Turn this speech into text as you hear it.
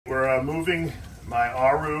moving my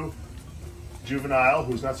Aru juvenile,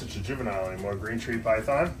 who's not such a juvenile anymore, green tree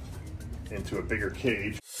python, into a bigger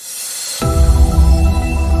cage.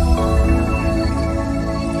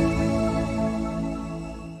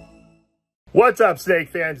 What's up, snake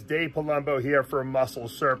fans? Dave Palumbo here for Muscle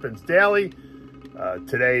Serpents Daily.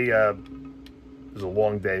 Today is a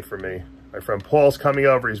long day for me. My friend Paul's coming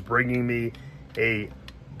over. He's bringing me a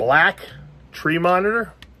black tree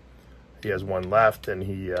monitor. He has one left, and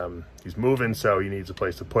he's moving, so he needs a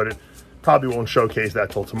place to put it. Probably won't showcase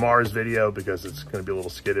that till tomorrow's video because it's going to be a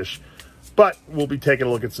little skittish. But we'll be taking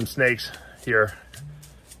a look at some snakes here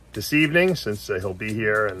this evening since he'll be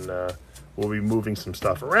here, and we'll be moving some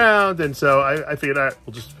stuff around. And so I figured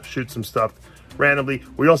we'll just shoot some stuff randomly.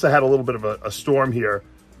 We also had a little bit of a storm here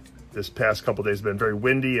this past couple days. It's been very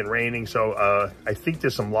windy and raining, so I think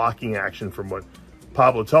there's some locking action from what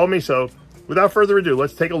Pablo told me. So without further ado,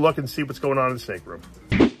 let's take a look and see what's going on in the snake room.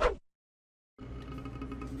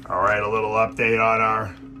 All right, a little update on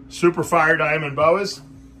our super Fire Diamond Boas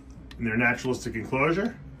in their naturalistic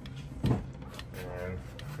enclosure. And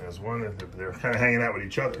there's one that they're kind of hanging out with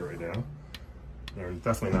each other right now. They're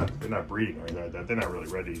definitely they're not breeding or anything like that. They're not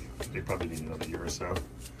really ready. They probably need another year or so.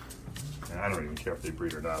 And I don't even care if they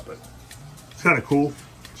breed or not, but it's kind of cool.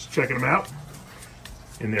 Just checking them out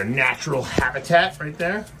in their natural habitat right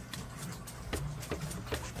there.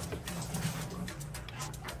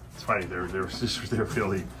 It's funny, they're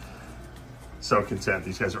really so content.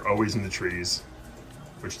 These guys are always in the trees,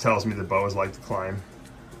 which tells me that boas like to climb.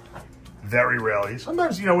 Very rarely.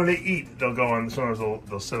 Sometimes, you know, when they eat, they'll go on, sometimes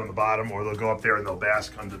they'll sit on the bottom, or they'll go up there and they'll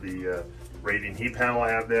bask under the radiant heat panel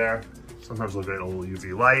I have there. Sometimes they'll get a little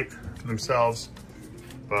UV light for themselves.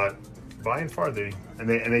 But by and far, they,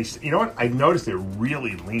 you know what? I've noticed they're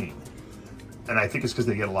really lean. And I think it's because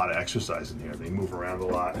they get a lot of exercise in here. They move around a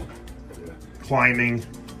lot, climbing.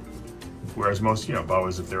 Whereas most, you know,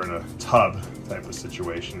 boas, if they're in a tub type of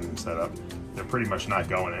situation and setup, they're pretty much not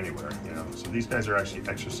going anywhere, you know. So these guys are actually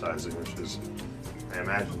exercising, which is, I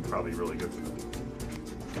imagine, probably really good for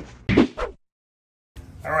them.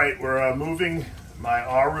 All right, we're moving my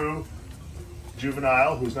Aru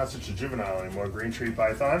juvenile, who's not such a juvenile anymore, green tree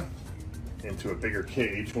python, into a bigger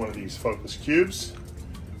cage, one of these focus cubes.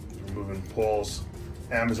 We're moving Paul's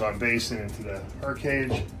Amazon basin into her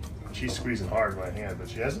cage. She's squeezing hard in my hand, but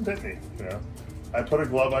she hasn't bit me, you know. I put a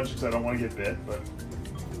glove on because I don't want to get bit, but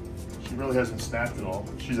she really hasn't snapped at all.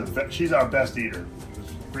 She's our best eater,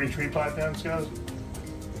 as green tree pythons goes.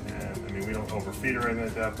 And I mean, we don't overfeed her or anything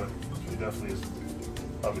like that, but she definitely is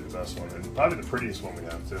probably the best one, and probably the prettiest one we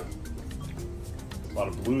have too. A lot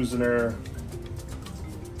of blues in her.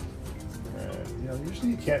 You know,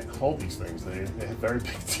 usually you can't hold these things. They have very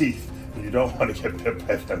big teeth, and you don't want to get bit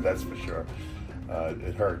by them, that's for sure.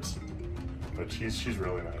 It hurts, but she's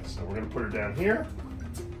really nice. So we're gonna put her down here,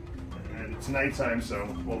 and it's nighttime, so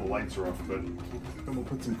all the lights are off. But then we'll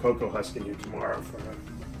put some cocoa husk in here tomorrow for her.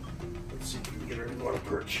 Let's see if we can get her to go on a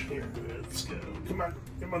perch. Here, let's go. Come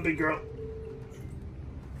on, big girl.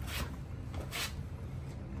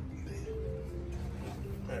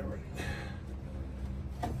 All right,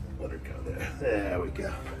 let her go there. There we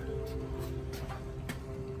go.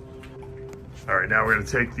 All right, now we're going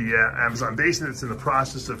to take the Amazon basin that's in the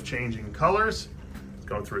process of changing colors. It's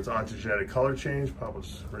going through its autogenetic color change. Probably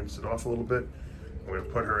just rinse it off a little bit. We're going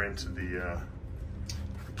to put her into the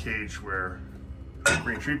cage where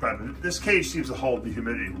green tree python. This cage seems to hold the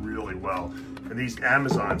humidity really well. And these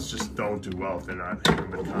Amazons just don't do well if they're not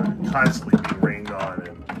constantly being rained on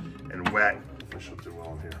and wet. She'll do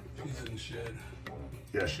well in here. She's in the shed.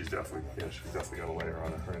 Yeah, she's definitely got a layer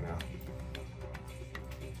on it right now.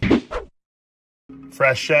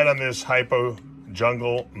 Fresh shed on this Hypo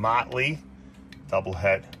Jungle Motley double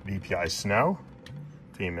het VPI Snow.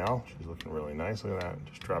 Female, she's looking really nice. Look at that,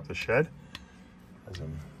 just dropped the shed. As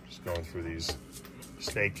I'm just going through these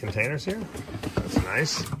snake containers here. That's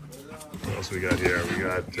nice. What else we got here? We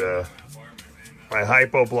got my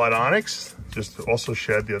Hypo Blood Onyx, just also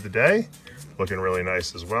shed the other day. Looking really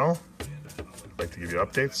nice as well. I'd like to give you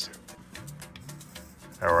updates.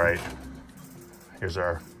 All right, here's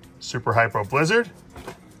our Super Hypo Blizzard.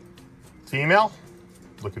 Female,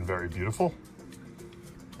 looking very beautiful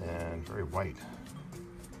and very white. I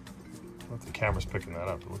don't know if the camera's picking that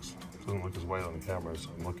up. It doesn't look as white on the camera as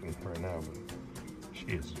I'm looking right now, but she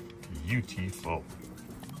is beautiful.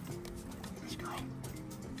 This girl.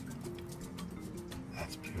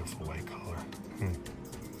 That's beautiful white color.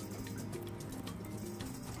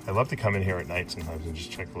 I love to come in here at night sometimes and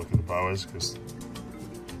just check a look at the boas because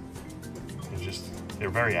they're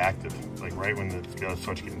very active. Like right when it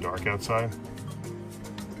starts getting dark outside.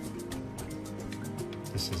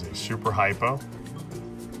 This is a super hypo,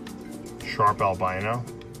 sharp albino,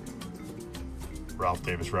 Ralph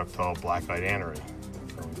Davis Reptile black-eyed anery.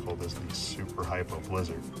 We call this the super hypo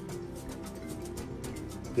blizzard.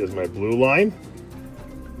 Here's my blue line,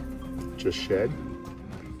 just shed.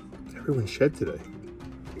 Everyone shed today.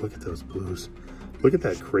 Look at those blues. Look at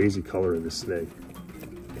that crazy color in this snake.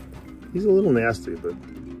 He's a little nasty, but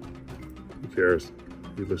who cares?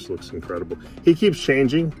 He just looks incredible. He keeps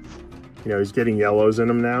changing. You know, he's getting yellows in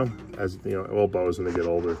him now. As you know, all boas when they get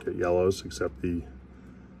older get yellows, except the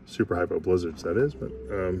super hypo blizzards, that is. But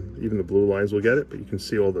even the blue lines will get it. But you can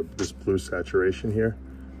see all this blue saturation here,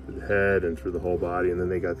 through the head and through the whole body. And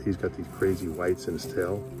then he's got these crazy whites in his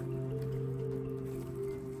tail.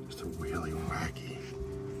 Just a really wacky,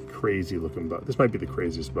 crazy looking boa. This might be the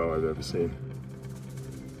craziest boa I've ever seen.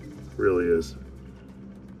 It really is.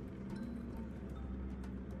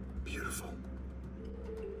 Beautiful.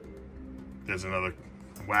 There's another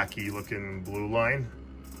wacky looking blue line.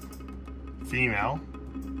 Female.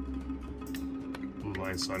 Blue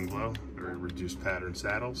line sunglow. Very reduced pattern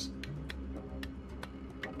saddles.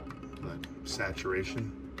 But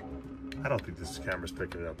saturation. I don't think this camera's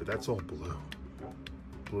picking it up, but that's all blue.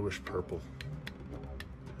 Bluish purple.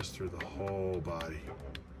 Just through the whole body.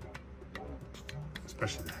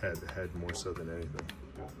 Especially the head more so than anything.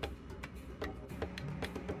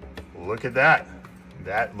 Look at that.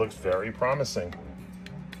 That looks very promising.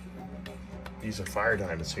 These are fire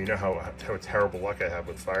diamonds, so you know how terrible luck I have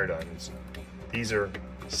with fire diamonds. These are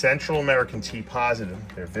Central American T positive.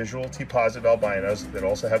 They're visual T positive albinos that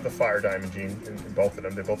also have the fire diamond gene in both of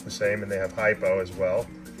them. They're both the same, and they have hypo as well.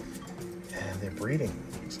 And they're breeding.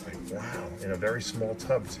 It's like, wow, in a very small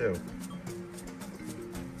tub too.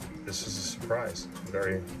 This is a surprise,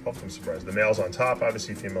 very welcome surprise. The male's on top,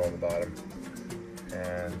 obviously female on the bottom.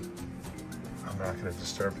 And I'm not gonna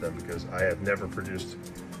disturb them because I have never produced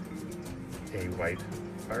a white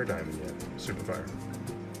fire diamond yet, super fire.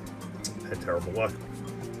 Had terrible luck.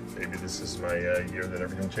 Maybe this is my year that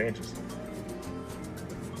everything changes.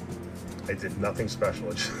 I did nothing special,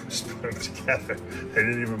 I just put them together. I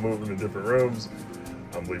didn't even move them in different rooms.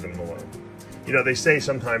 I'm leaving them alone. You know, they say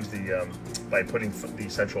sometimes by putting the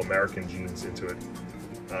Central American genes into it,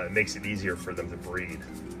 it makes it easier for them to breed.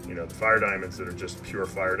 You know, the fire diamonds that are just pure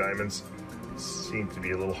fire diamonds seem to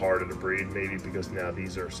be a little harder to breed, maybe because now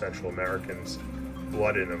these are Central Americans,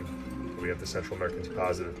 blood in them. We have the Central American T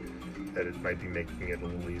positive, that it might be making it a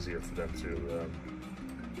little easier for them to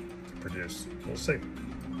produce. We'll see.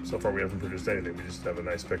 So far we haven't produced anything, we just have a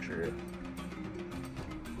nice picture here.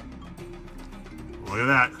 Look at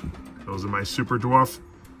that. Those are my super dwarf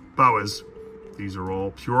boas. These are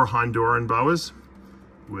all pure Honduran boas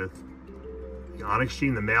with the onyx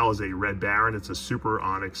gene. The male is a red baron. It's a super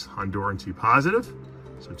onyx Honduran T positive.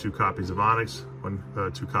 So 2 copies of onyx,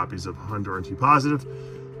 2 copies of Honduran T positive.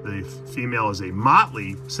 The female is a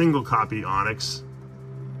motley single copy onyx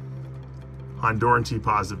Honduran T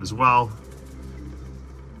positive as well.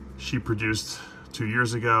 She produced 2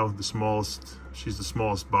 years ago, she's the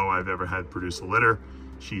smallest boa I've ever had produce a litter.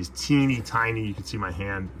 She's teeny tiny, you can see my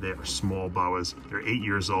hand, they are small boas. They're 8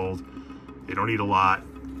 years old, they don't eat a lot.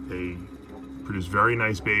 They produce very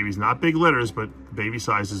nice babies, not big litters, but baby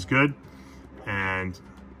size is good. And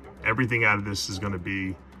everything out of this is gonna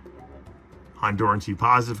be Honduran T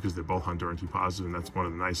positive because they're both Honduran T positive, and that's one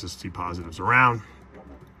of the nicest T positives around.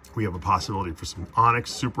 We have a possibility for some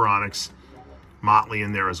onyx, super onyx, motley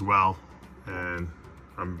in there as well. And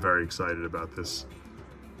I'm very excited about this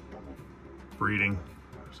breeding.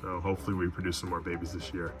 So hopefully we produce some more babies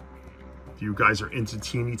this year. If you guys are into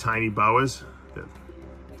teeny tiny boas, that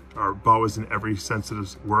are boas in every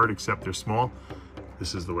sensitive word except they're small,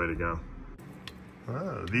 this is the way to go.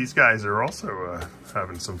 Oh, these guys are also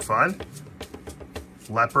having some fun.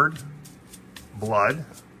 Leopard, blood,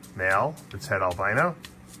 male, its head albino,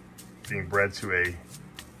 being bred to a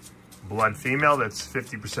blood female that's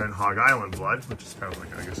 50% Hog Island blood, which is kind of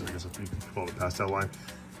like, I guess if you can call it pastel line.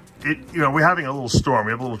 You know, we're having a little storm.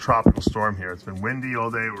 We have a little tropical storm here. It's been windy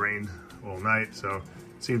all day, rained all night. So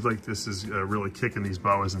it seems like this is really kicking these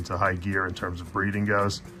boas into high gear in terms of breeding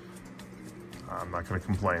goes. I'm not gonna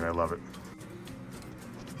complain, I love it.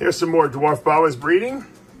 Here's some more dwarf boas breeding.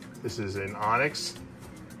 This is an onyx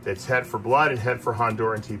that's head for blood and head for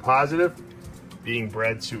Honduran T positive, being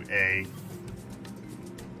bred to a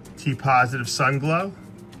T positive sunglow.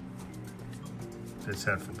 That's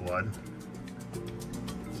head for blood.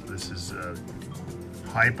 So this is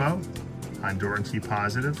hypo, Honduran T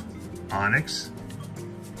positive, onyx,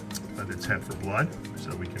 that's head for blood.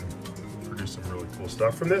 So we can produce some really cool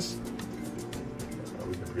stuff from this.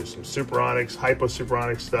 We can produce some super onyx, hypo super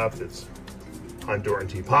onyx stuff that's Honduran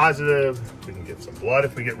T positive. We can get some blood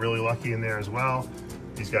if we get really lucky in there as well.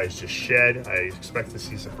 These guys just shed. I expect to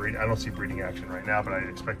see some breeding. I don't see breeding action right now, but I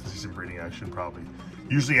expect to see some breeding action probably.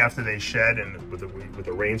 Usually after they shed and with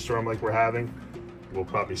a rainstorm like we're having, we'll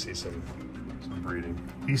probably see some breeding.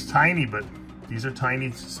 He's tiny, but these are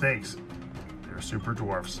tiny snakes. They're super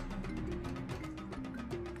dwarfs.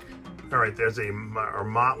 All right, there's a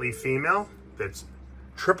motley female that's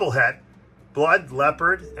triple het, blood,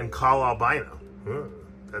 leopard, and call albino.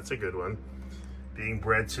 That's a good one. Being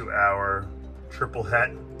bred to our triple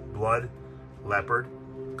het, blood, leopard,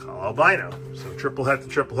 call albino. So triple het to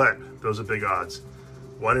triple het, those are big odds.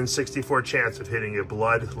 1 in 64 chance of hitting a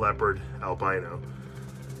blood, leopard, albino.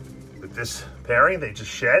 With this pairing, they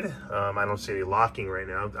just shed. I don't see any locking right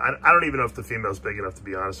now. I don't even know if the female's big enough, to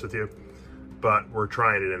be honest with you, but we're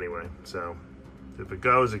trying it anyway. So if it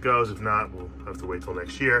goes, it goes. If not, we'll have to wait till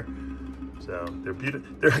next year. So they're beautiful.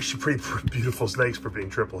 They're actually pretty beautiful snakes for being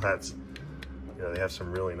triple hets. You know, they have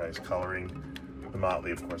some really nice coloring. The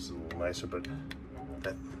motley, of course, is a little nicer, but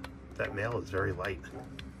that male is very light.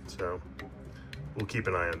 So we'll keep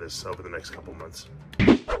an eye on this over the next couple months.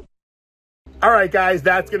 All right, guys,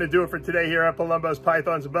 that's going to do it for today here at Palumbo's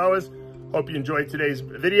Pythons and Boas. Hope you enjoyed today's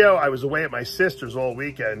video. I was away at my sister's all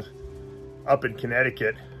weekend up in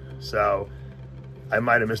Connecticut, so I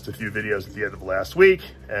might have missed a few videos at the end of last week,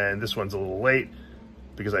 and this one's a little late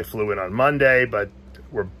because I flew in on Monday, but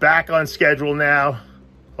we're back on schedule now.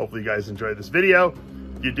 Hopefully you guys enjoyed this video.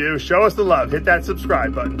 If you do, show us the love. Hit that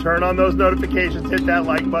subscribe button. Turn on those notifications. Hit that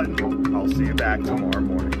like button. I'll see you back tomorrow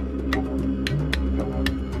morning.